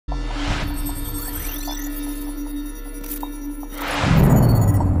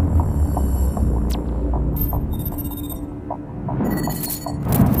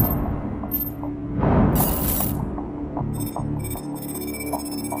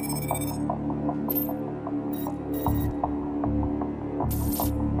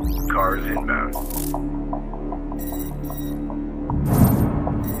Cars inbound.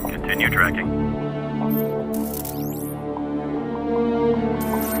 Continue tracking.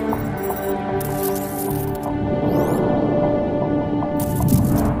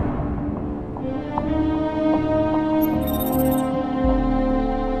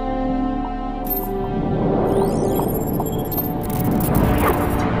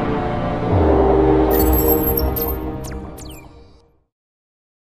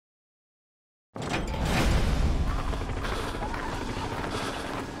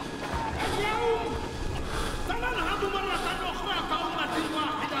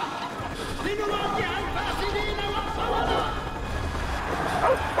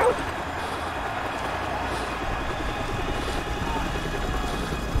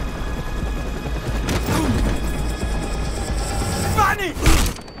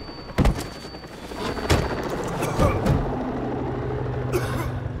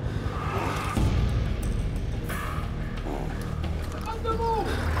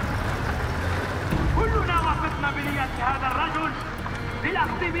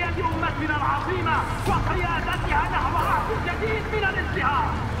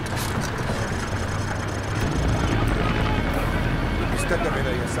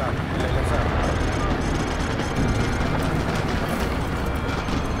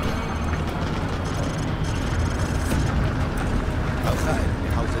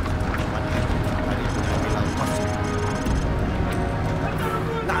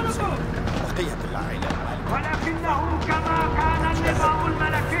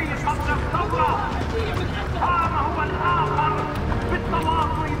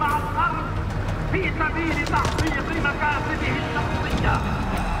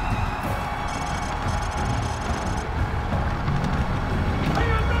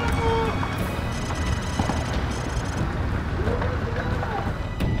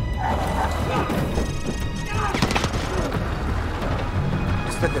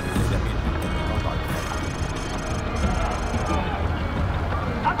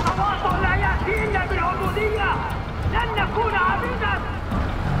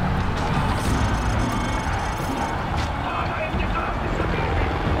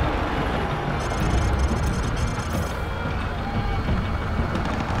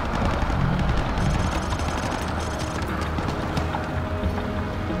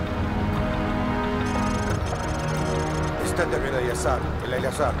 استدر إلى اليسار، إلى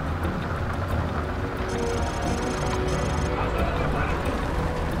اليسار.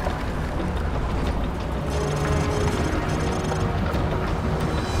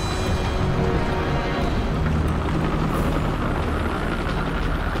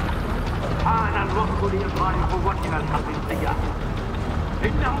 حان الوقت لإظهار قوتنا الحقيقية.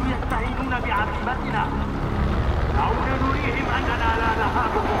 إنهم يستهينون بعزيمتنا. دعونا نريهم أننا لا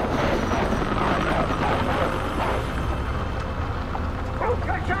نهابهم.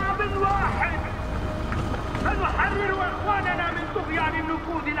 كشعب واحد سنحرر إخواننا من طغيان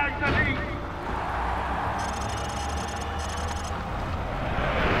النفوذ الأجنبي.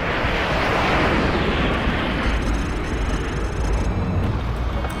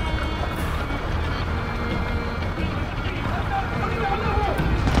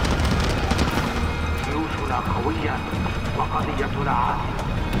 جيوشنا قوية وقضيتنا عادلة.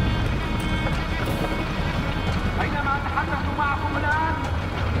 بينما أتحدث معكم الآن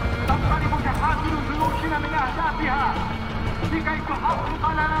تقترب جحافل جيوشنا من أهدافها لكي تحقق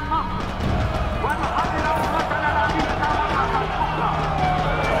لنا النصر ونحرر أمتنا العزيزة مرة أخرى.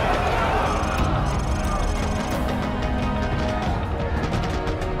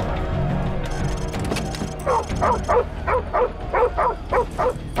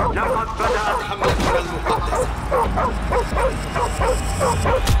 لقد بدأت حملتنا المقدسة.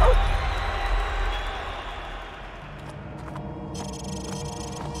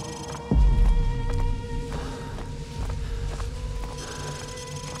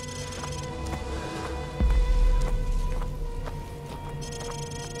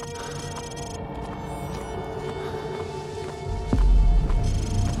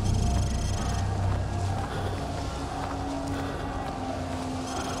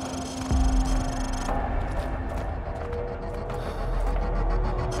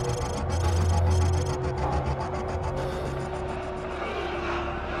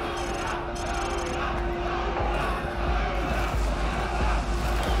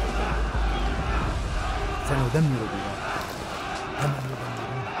 سندمر بها كما يدمرون.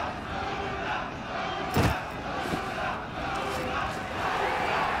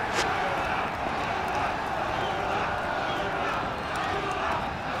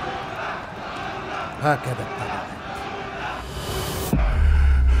 هكذا ابتدأت.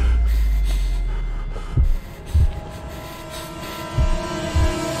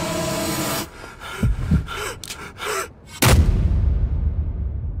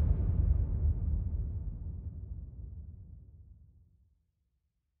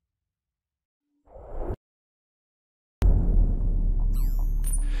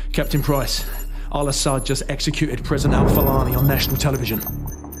 Captain Price, Al-Assad just executed President Al-Falani on national television.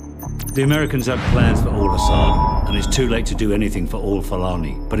 The Americans have plans for Al-Assad, and it's too late to do anything for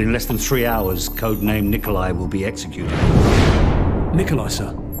Al-Falani. But in less than 3 hours, codename Nikolai will be executed. Nikolai,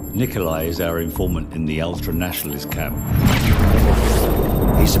 sir? Nikolai is our informant in the ultra-nationalist camp.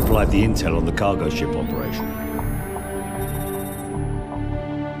 He supplied the intel on the cargo ship operation.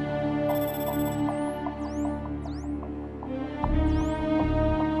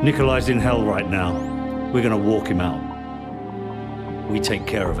 Nikolai's in hell right now. We're gonna walk him out. We take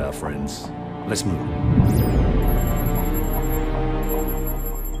care of our friends. Let's move.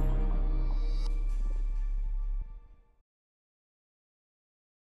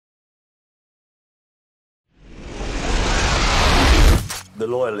 The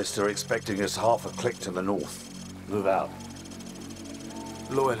Loyalists are expecting us half a click to the north. Move out.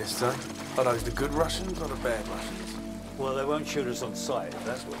 Loyalists, eh? Are those the good Russians or the bad Russians? Well, they won't shoot us on sight, if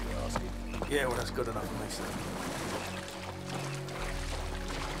that's what you're asking. Yeah, well, that's good enough for me, sir.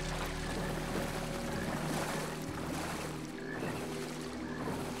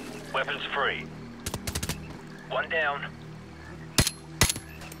 Weapons free. One down.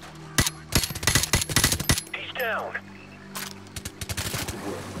 He's down.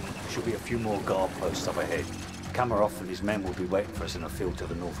 Should be a few more guard posts up ahead. Kamarov and his men will be waiting for us in a field to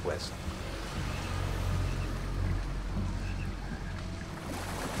the northwest.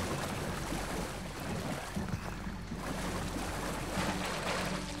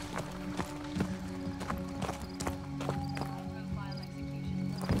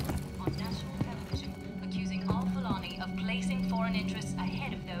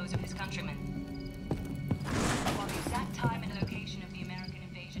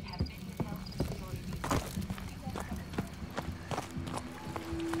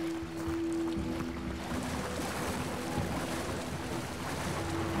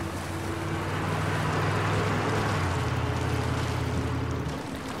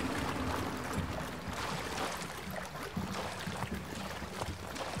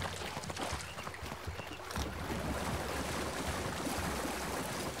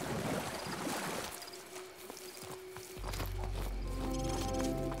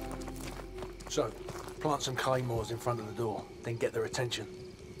 So, plant some claymores in front of the door, then get their attention.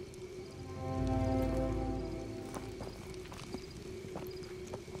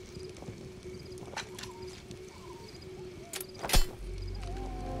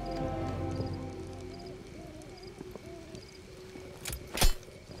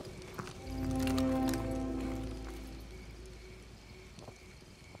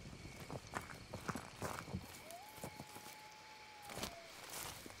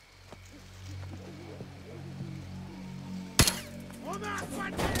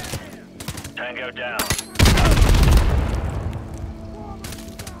 Tango down.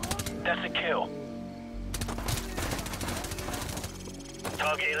 That's a kill.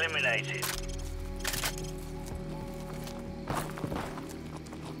 Target eliminated.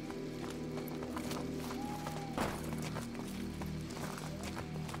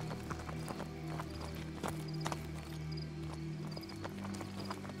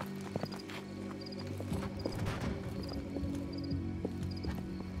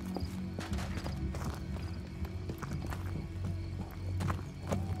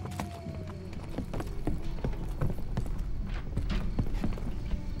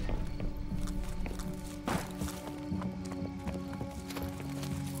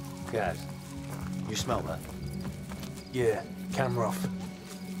 Gaz, you smell that? Yeah, camera off.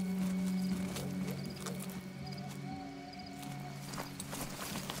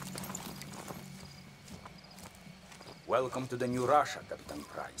 Welcome to the new Russia, Captain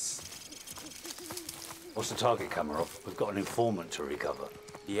Price. What's the target, Kamarov? We've got an informant to recover.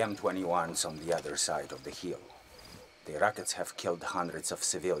 The M21's on the other side of the hill. The rockets have killed hundreds of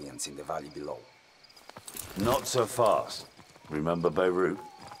civilians in the valley below. Not so fast. Remember Beirut?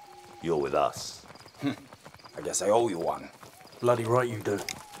 You're with us. I guess I owe you one. Bloody right you do.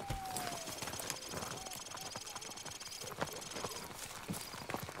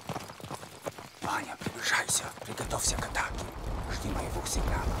 Ваня, приближайся. Приготовься к атаке. Жди моего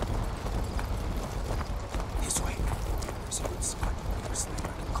сигнала. This way. There's a good spot. Your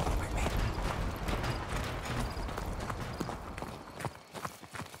sniper can cover my men.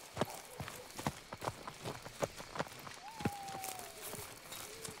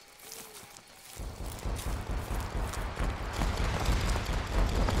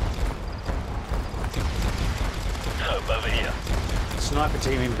 sniper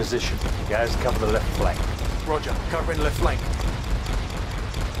team in position. Guys, cover the left flank. Roger, covering the left flank.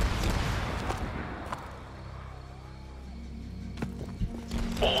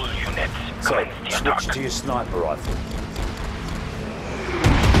 All units, So, commence the attack. switch to your sniper rifle.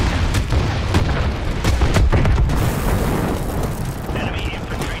 Enemy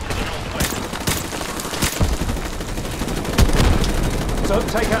infantry to the northwest. So,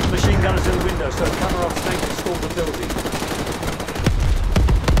 take out the machine gunners in the window so Kamarov's tank can storm the building.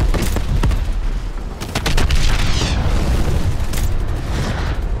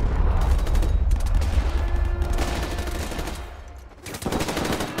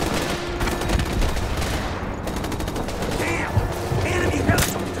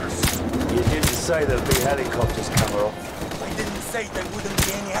 Say there'll be helicopters, Kamarov. I didn't say there wouldn't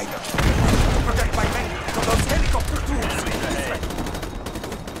be any either. To protect my men from those helicopter tools.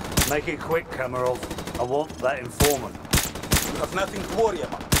 Make it quick, Kamarov. I want that informant. You have nothing to worry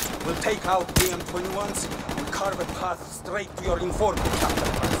about. We'll take out the M21s and carve a path straight to your informant,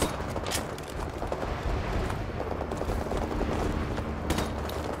 Captain Price.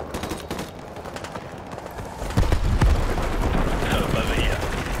 Over here.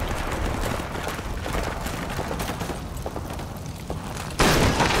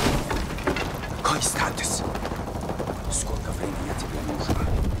 Какой статус? Сколько времени тебе нужно?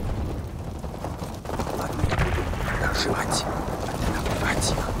 Ладно, я буду дожимать.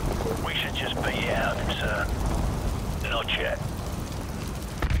 Наблюдать их. We should just be out, sir. Not yet.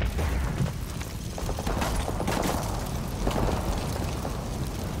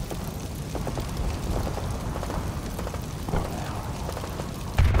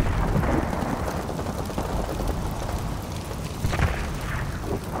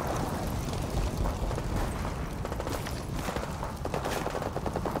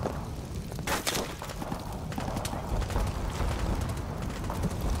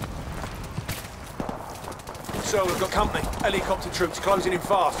 So we've got company. Helicopter troops closing in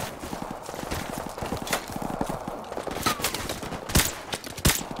fast.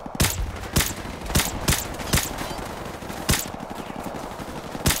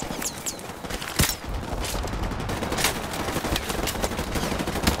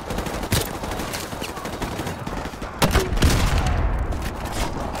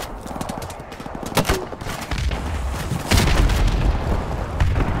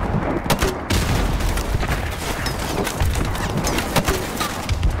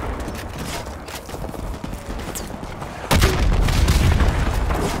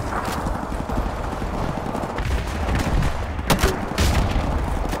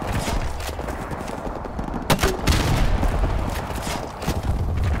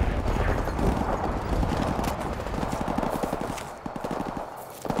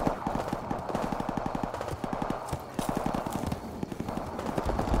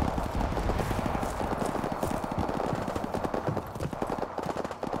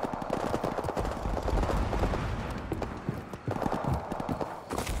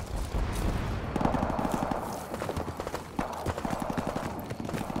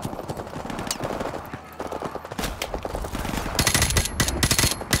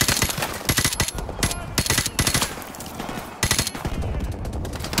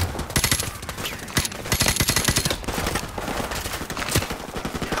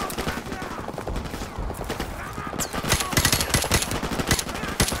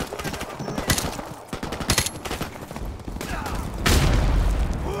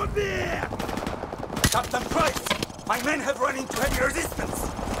 Captain Price! My men have run into heavy resistance!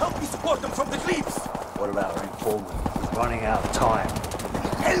 Help me support them from the cliffs! What about our informant? He's running out of time.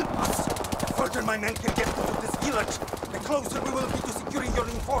 Help us! The further my men can get to this village, the closer we will be to securing your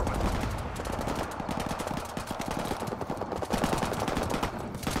informant.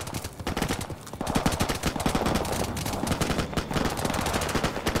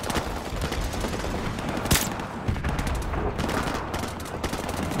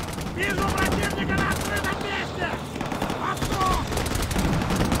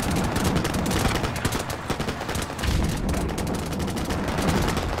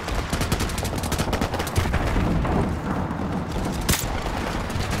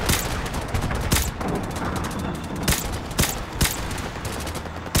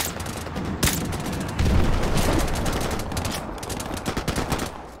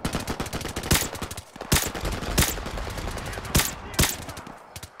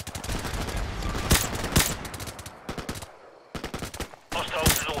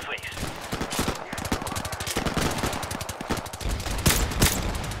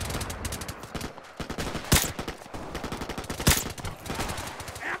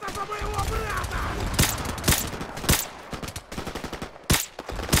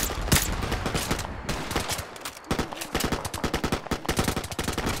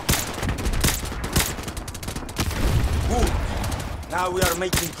 Now we are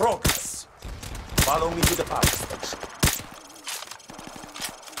making progress. Follow me to the power station.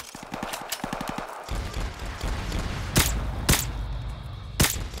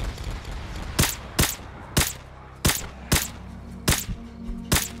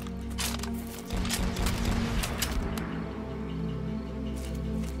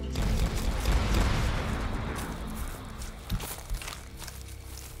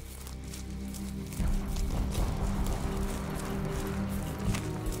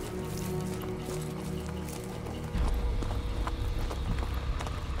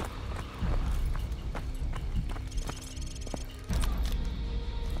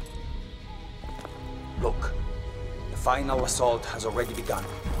 Look, the final assault has already begun.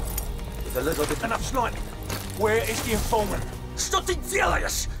 With a little bit... Enough sniping. Where is the informant? Что ты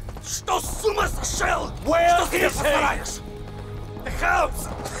делаешь? Что с ума сошел? Where Что ты is he? повторяешь? The house!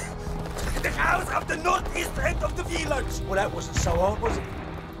 The house of the northeast end of the village! Well, that wasn't so hard, was it?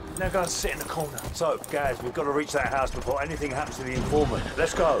 Now go and sit in the corner. So, guys, we've got to reach that house before anything happens to the informant.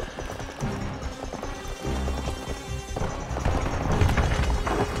 Let's go.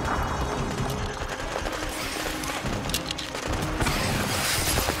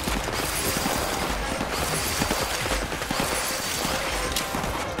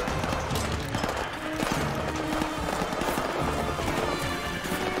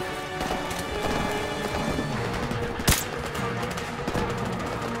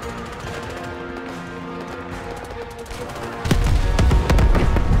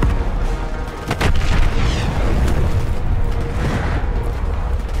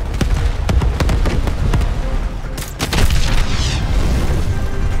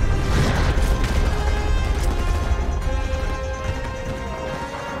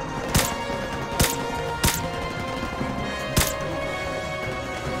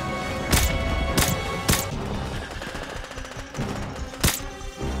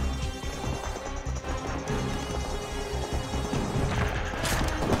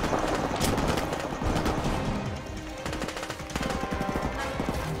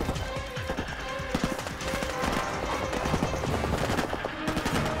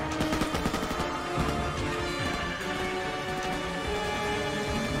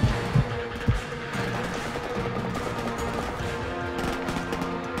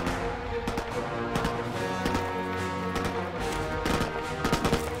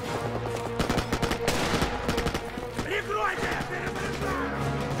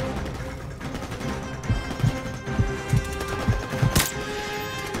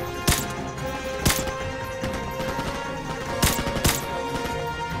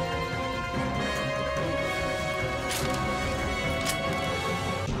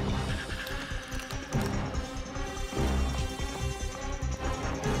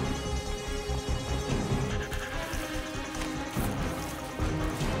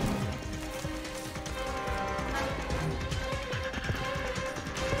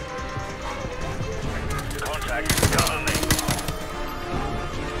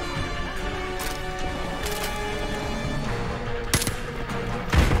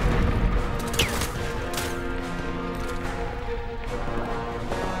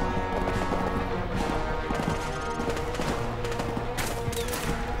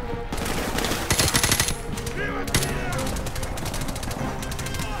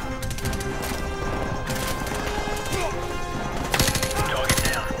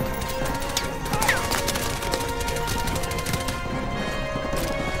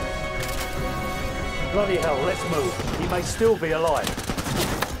 Bloody hell, let's move. He may still be alive.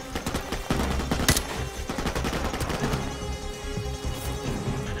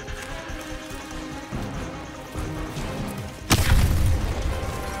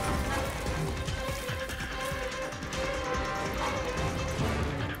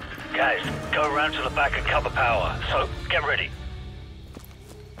 Guys, go around to the back and cut the power. So, get ready.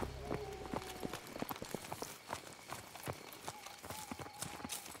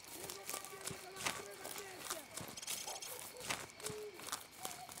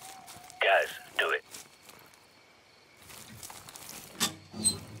 Guys, do it.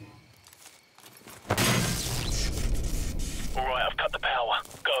 All right, I've cut the power.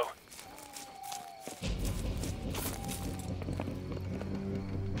 Go.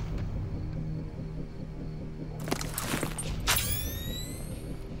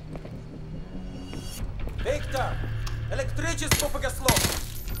 Victor! Электричество погасло!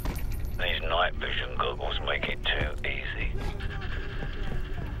 These night vision goggles make it too easy.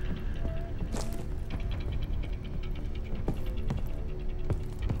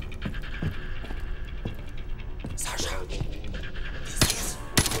 Sasha, this is...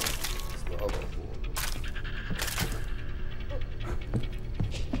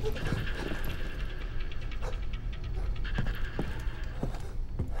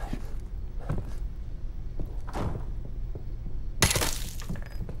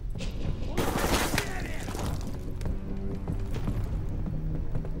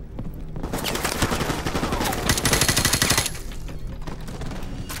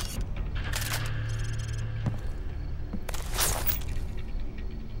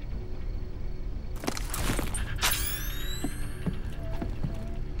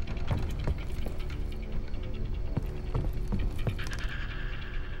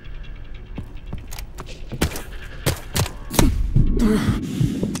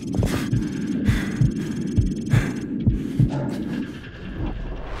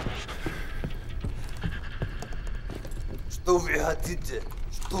 хотите?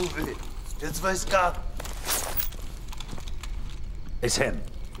 Что вы? Спецвойска? It's him.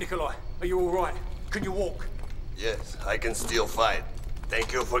 Nikolai, are you all right? Can you walk? Yes, I can still fight.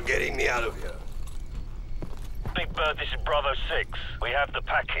 Thank you for getting me out of here. Big Bird, this is Bravo 6. We have the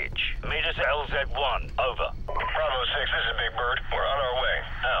package. Meet us at LZ1. Over. Bravo 6, this is Big Bird. We're on our way.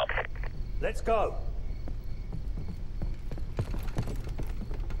 Out. Let's go.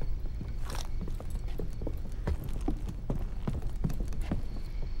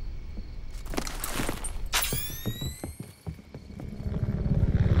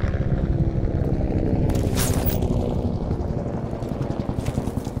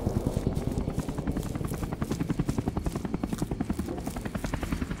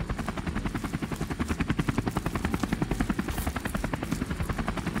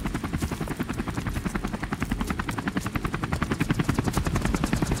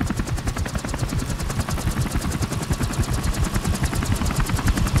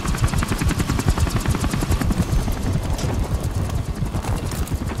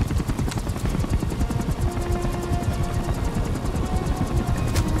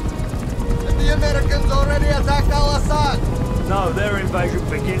 No, their invasion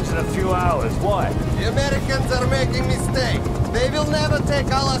begins in a few hours. Why? The Americans are making mistake. They will never take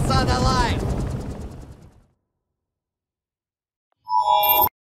Al-Assad alive.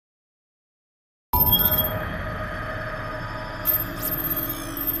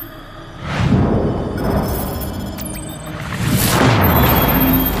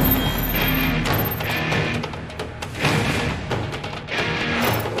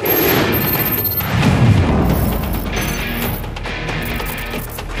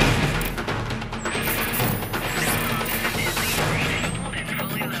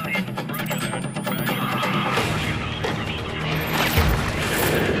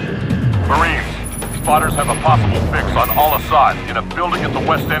 Spotters have a possible fix on Al-Assad in a building at the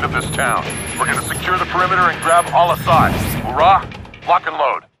west end of this town. We're gonna secure the perimeter and grab Al-Assad. Hoorah! Lock and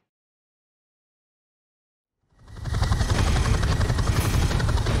load.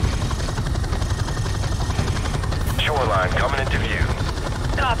 Shoreline coming into view.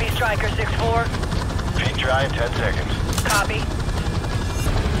 Copy, Striker 6-4. Feet dry in 10 seconds. Copy.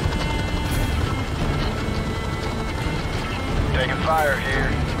 Taking fire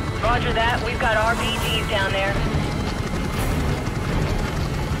here. Roger that. We've got RPGs down there.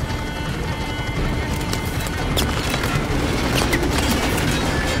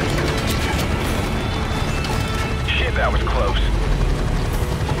 Shit, that was close.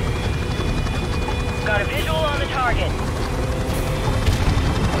 Got a visual on the target.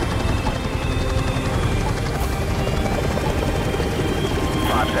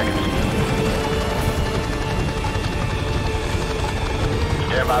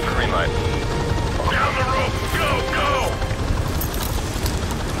 Stand by for green light. Down the rope! Go, go!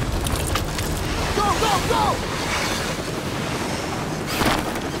 Go, go, go!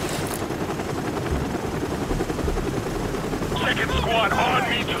 Second squad on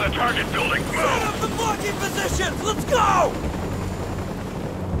me to the target building. Move! Set up the blocking positions! Let's go!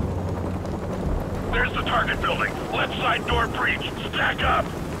 There's the target building. Left side door breach. Stack up!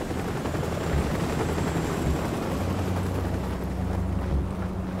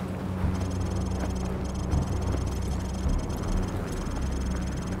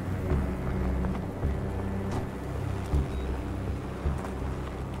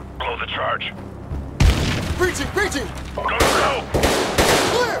 Blow the charge. Breaching, breaching! Go, go!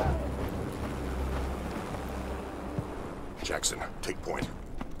 Clear! Jackson, take point.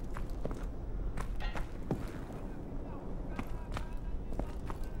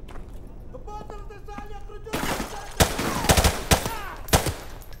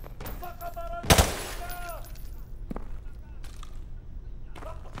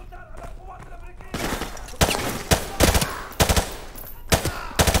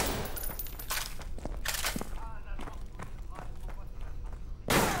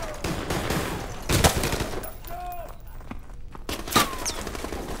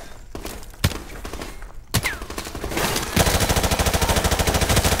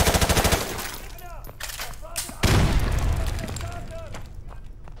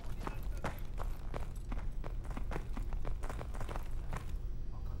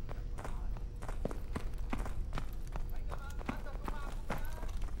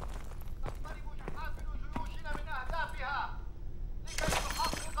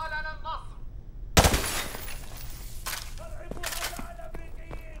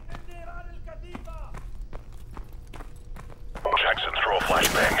 Jackson, throw a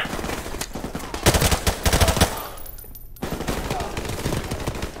flashbang.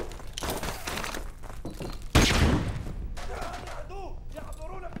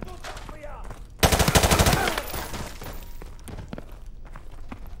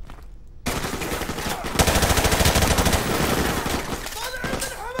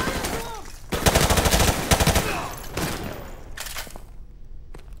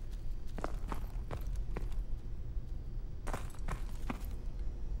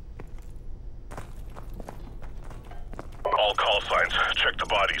 all call signs. Check the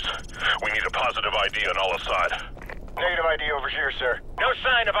bodies. We need a positive ID on Al-Assad. Negative ID over here, sir. No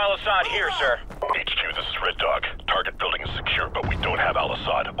sign of Al-Assad here, sir. HQ, this is Red Dog. Target building is secure, but we don't have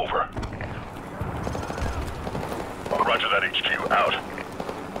Al-Assad. Over. Roger that, HQ. Out.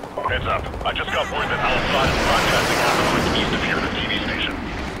 Heads up. I just got word that Al-Assad is broadcasting out east of here at a TV station.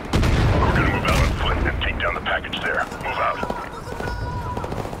 We're gonna move out on foot and take down the package there. Move out.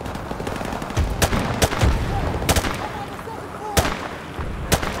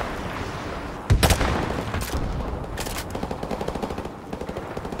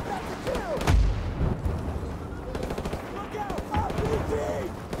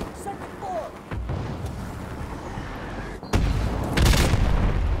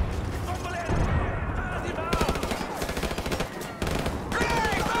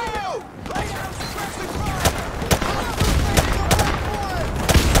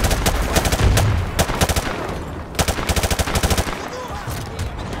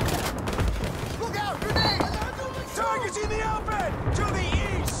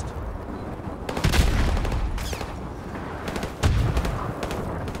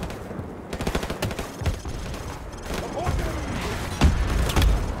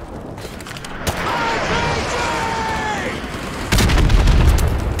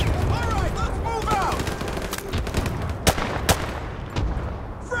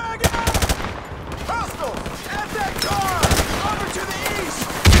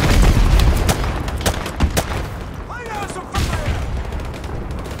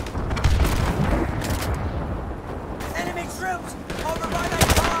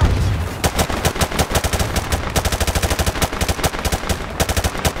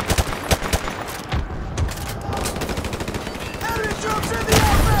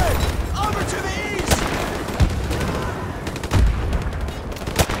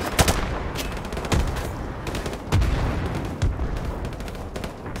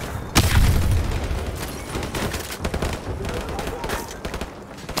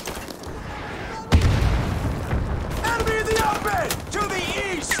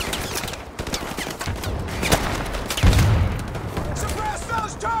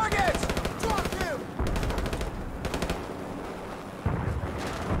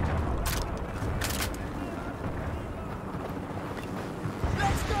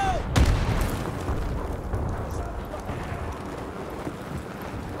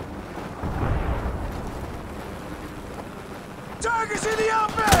 Targets in the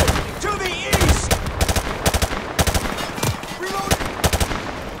open! To the east! Reload!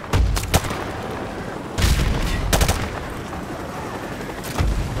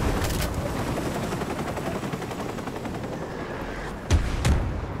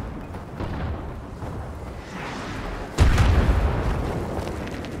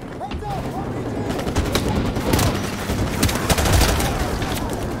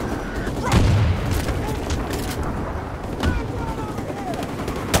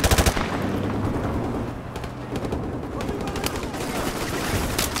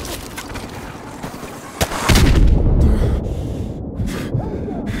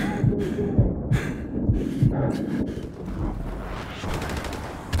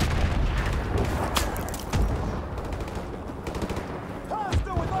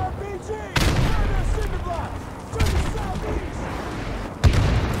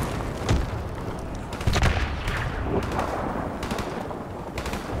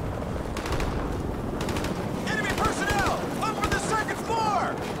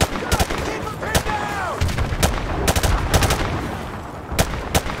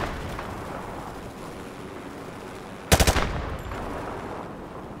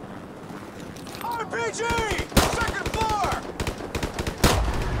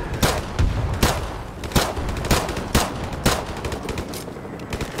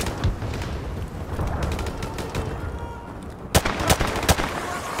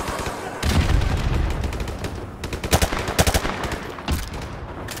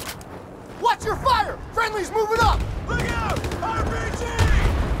 Watch your fire! Friendly's moving up! Look out! RPG!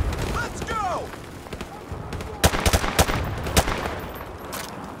 Let's go!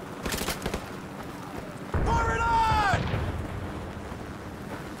 Fire it on!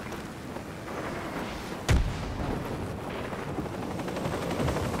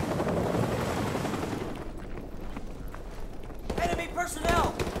 Enemy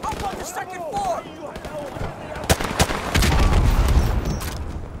personnel! Up on the second floor!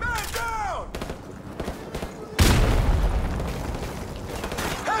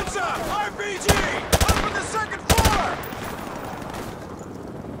 RPG! Up on the second floor!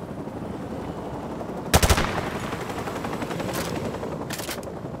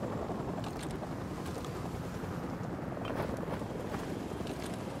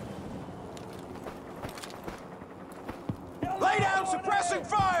 Suppressing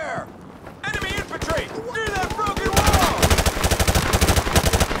fire! Enemy infantry! Near that broken wall!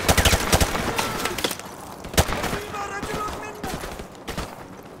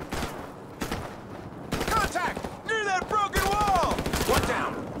 Contact! Near that broken wall! One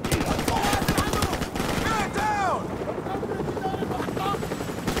down! Man down!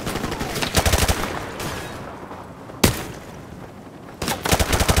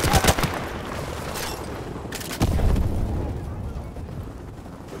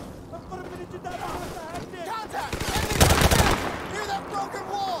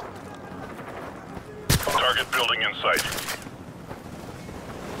 Target building in sight.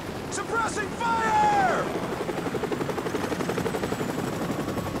 Suppressing fire!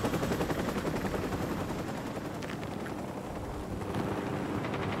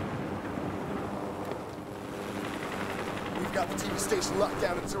 We've got the TV station locked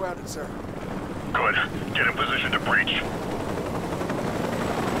down and surrounded, sir. Good. Get in position to breach.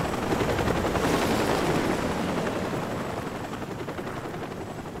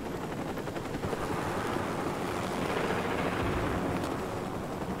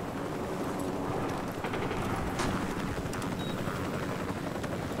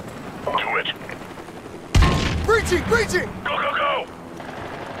 Do it. Breaching! Breaching! Go, go, go!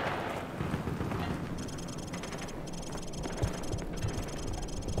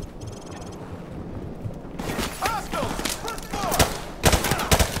 Hostiles! First floor!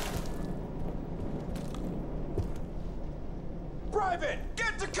 Private,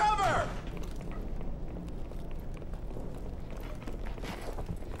 get to cover!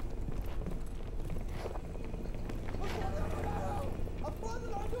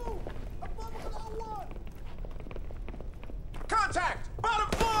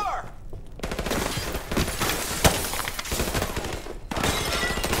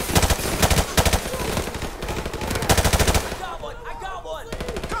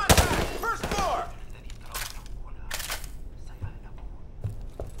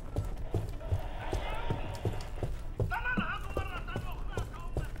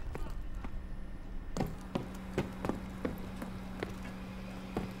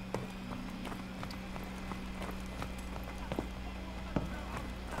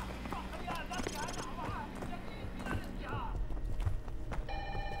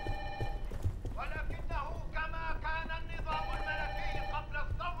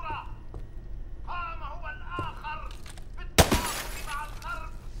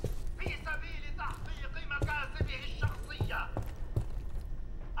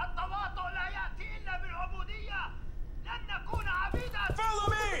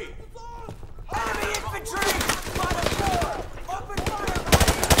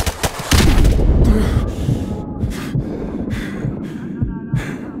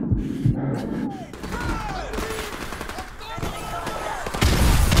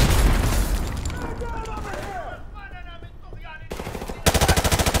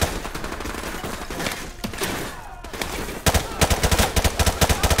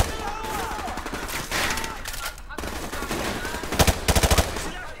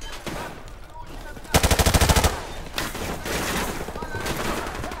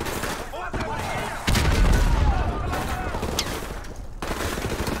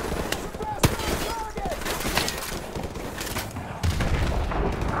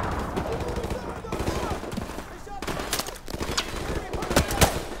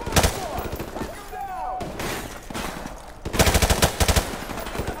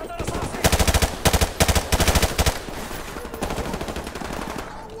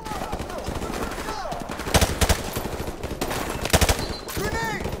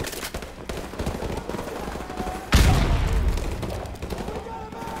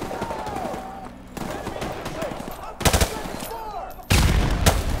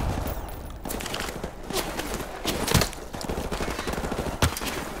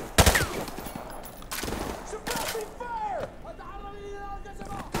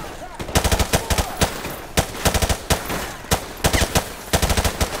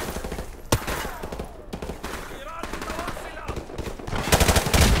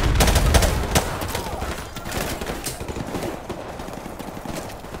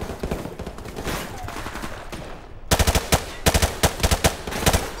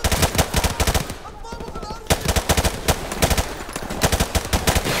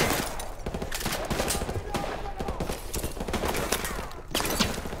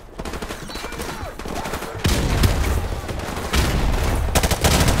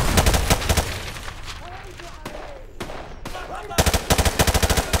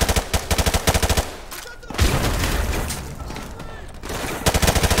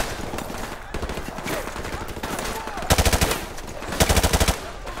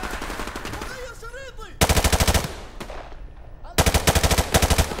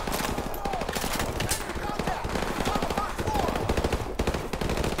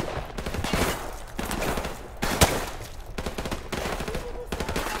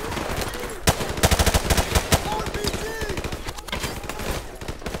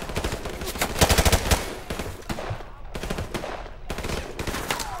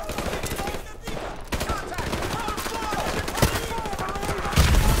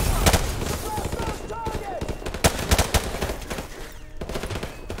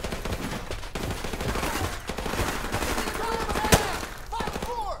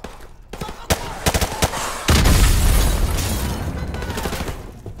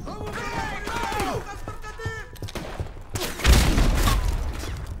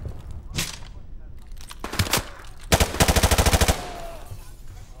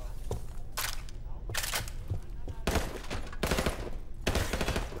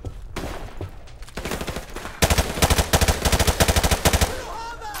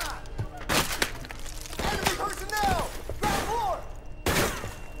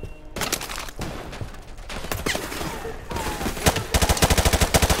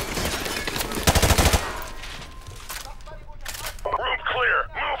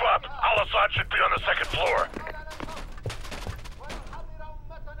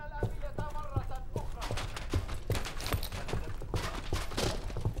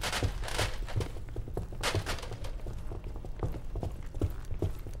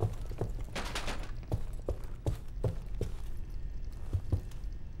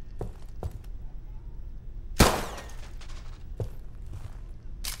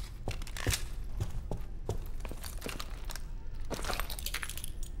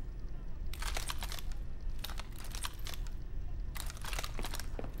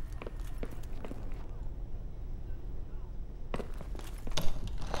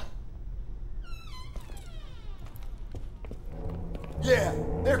 Yeah,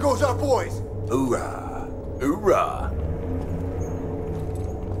 there goes our boys. Hoorah! Hoorah!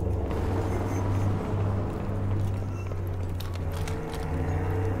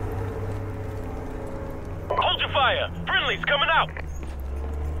 Hold your fire! Friendly's coming out!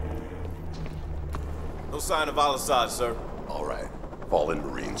 No sign of Al-Assad, sir. All right. Fall in,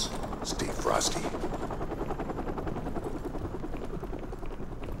 Marines. Stay frosty.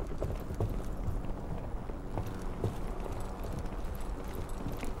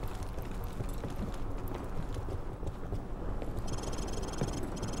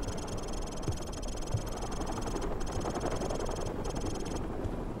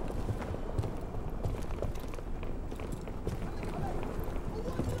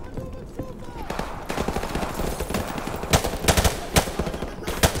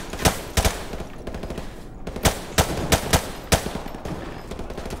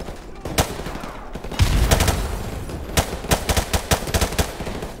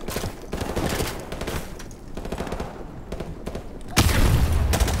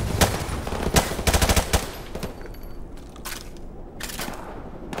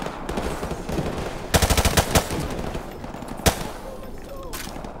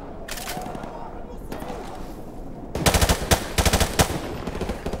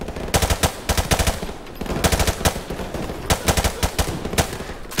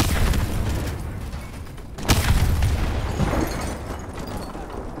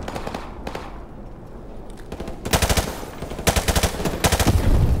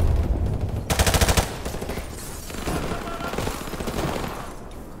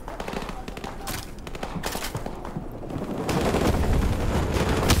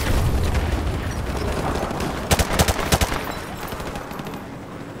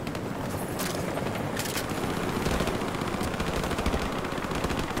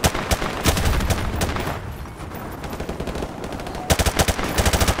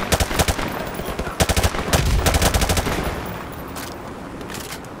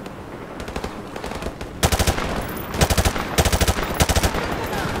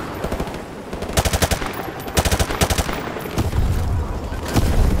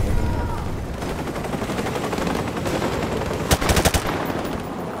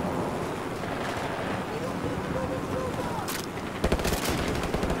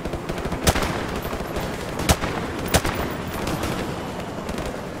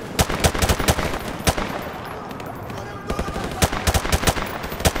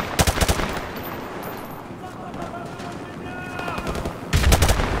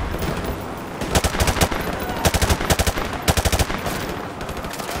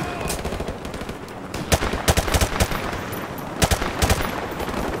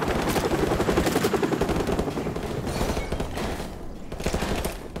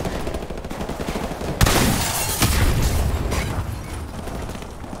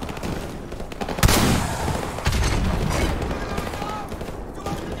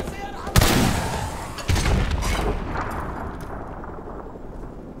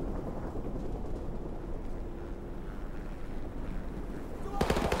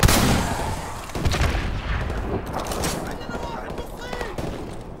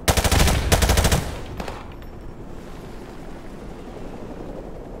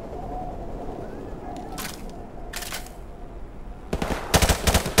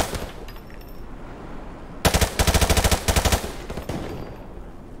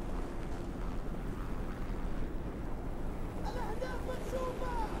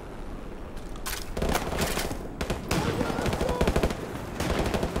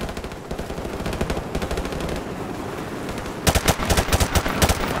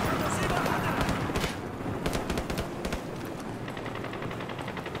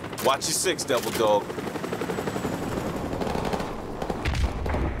 Watch your six, Devil Dog.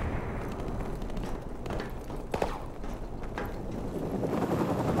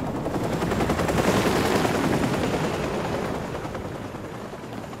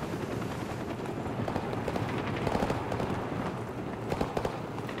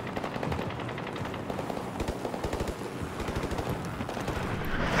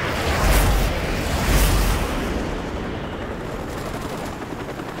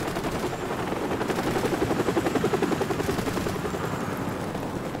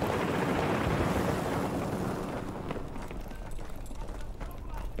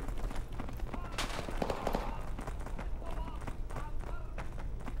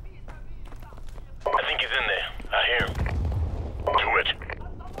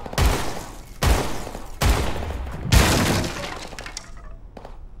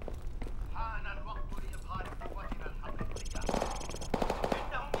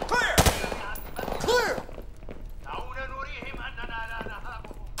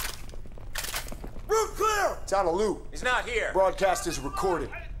 Honolulu. He's not here. Broadcast is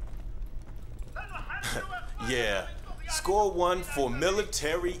recorded. Yeah. Score 1 for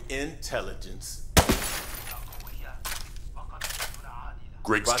military intelligence.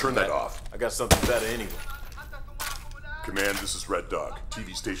 Griggs, turn that off. I got something better anyway. Command, this is Red Dog.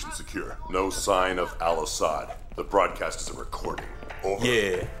 TV station secure. No sign of Al-Assad. The broadcast is a recording. Over.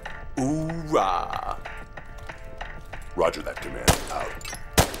 Yeah. Hoorah. Roger that, Command. Out.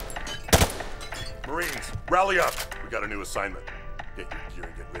 Marines, rally up. We got a new assignment. Get your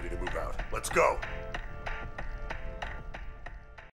gear and get ready to move out. Let's go.